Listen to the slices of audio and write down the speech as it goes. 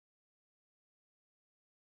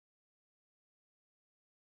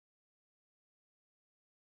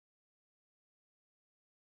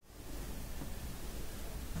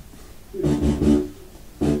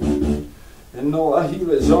and all I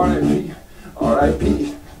hear is R.I.P,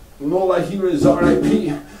 R.I.P, and all I hear is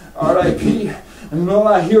R.I.P, R.I.P, and all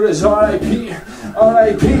I hear is R.I.P,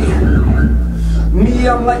 R.I.P. Me,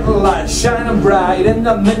 I'm like a light, shining bright in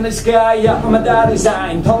the midnight sky. I'm a daddy's eye,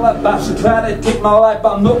 and all that bastard try to take my life,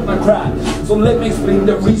 but I'm not gonna cry. So let me explain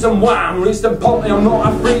the reason why I'm raised in Pulteney. I'm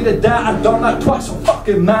not afraid to die. I've done that twice, so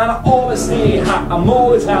fucking man, I always stay high. I'm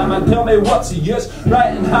always high, man, tell me what's the use.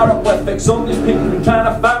 Writing hieroglyphics on these people and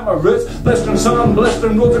trying to find my roots. Blistering sun,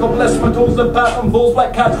 blistering roads, I go blister my toes, the path and balls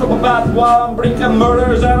like cats from a bath while I'm breaking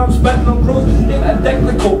murders and I'm spitting on crows. Ain't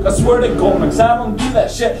addicted to coke, I swear to God, Max, I don't do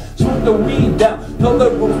that shit. Smoke the weed down till the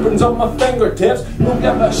roof burns on my fingertips. Don't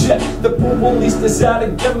give a shit, the poor police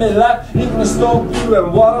decided to give me life. Ain't gonna stop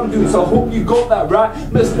doing what I'm doing, so I hope you got that right.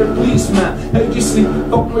 Mr. Policeman, how'd you sleep,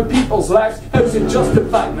 fucking with people's lives? How's it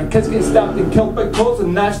justified? My kids get stabbed and killed because of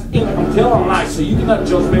knives. Ain't like I'm telling lies, so you cannot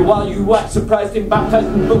judge me while you act surprised and baptized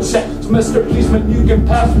in bullshit. So Mr. Policeman, you can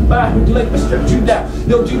pass me by. Would you like to strip you down?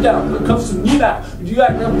 They'll you down, the cuffs and you now. Would you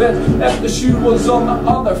act like a bitch if the shoe was on the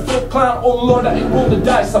other foot? Clown, oh Lord, I ain't roll the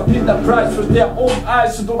dice. I paid that price for their own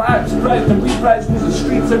eyes, so don't act surprised. And reprise moves the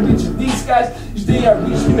streets and reach these guys. Each day I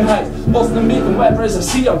reach new heights, busting and making whatever as I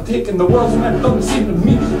see. I'm taking the world's man done the same to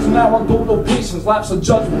me. So now I don't know patience, lapse of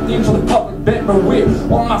judgment, danger the public bit beware.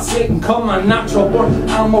 On my Satan come my natural born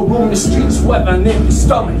animal roam the streets with an empty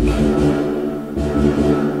stomach.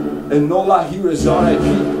 And all I hear is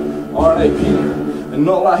R.I.P, R.I.P, and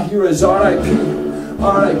all I hear is R.I.P,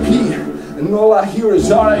 R.I.P, and all I hear is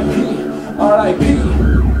R.I.P, R.I.P.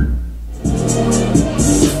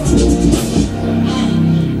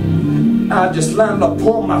 I just land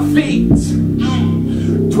upon my feet.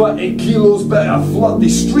 20 kilos better flood the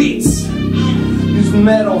streets. Use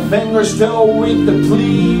metal fingers to awake the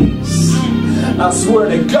police. I swear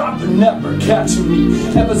to God they're never catching me.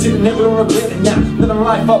 Ever seen it, never regret it now. Living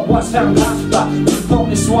life up, watch time pass by.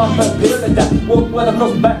 Pulteney swamp, prepare to die. Walk with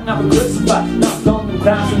across the back, now we're crucified. Now I'm done and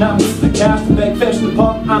crashed, and I'm used to cash. The big fish in the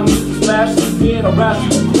pond, I'm used to smash. The being a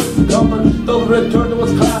rash, the comfort. Till the return to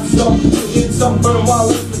what's class stuff. Get some burn while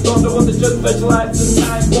it's the thunder. When they just visualize the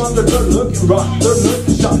night wonder. They're looking rough, they're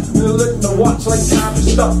looking sharp. They're looking to watch like time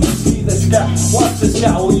is stuff. You see the sky, watch the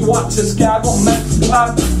sky. Will you watch the sky? I gon' match the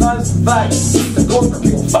cloud, lines the flag. The ghost of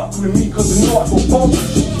people fuck with me cause they know I go bold.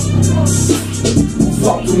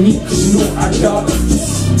 Fuck with me cause you know I got it.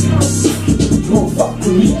 Don't fuck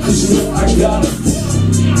with me cause you know I got it.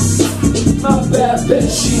 My bad bitch,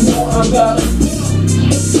 she know I got it.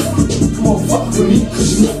 Come on, fuck with me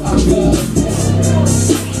cause you know I got it.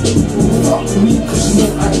 Fuck with me cause you know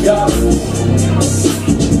I got it.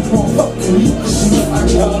 Come on, fuck with me cause you know I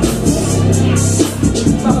got it.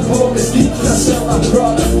 My book is deep and I sell my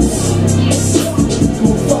products.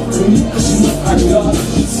 I got it.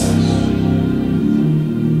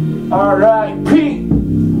 R.I.P.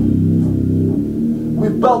 We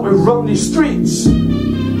built, we run these streets.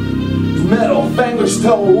 Metal fingers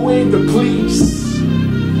tell away the police.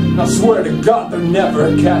 And I swear to God they're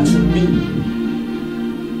never catching me.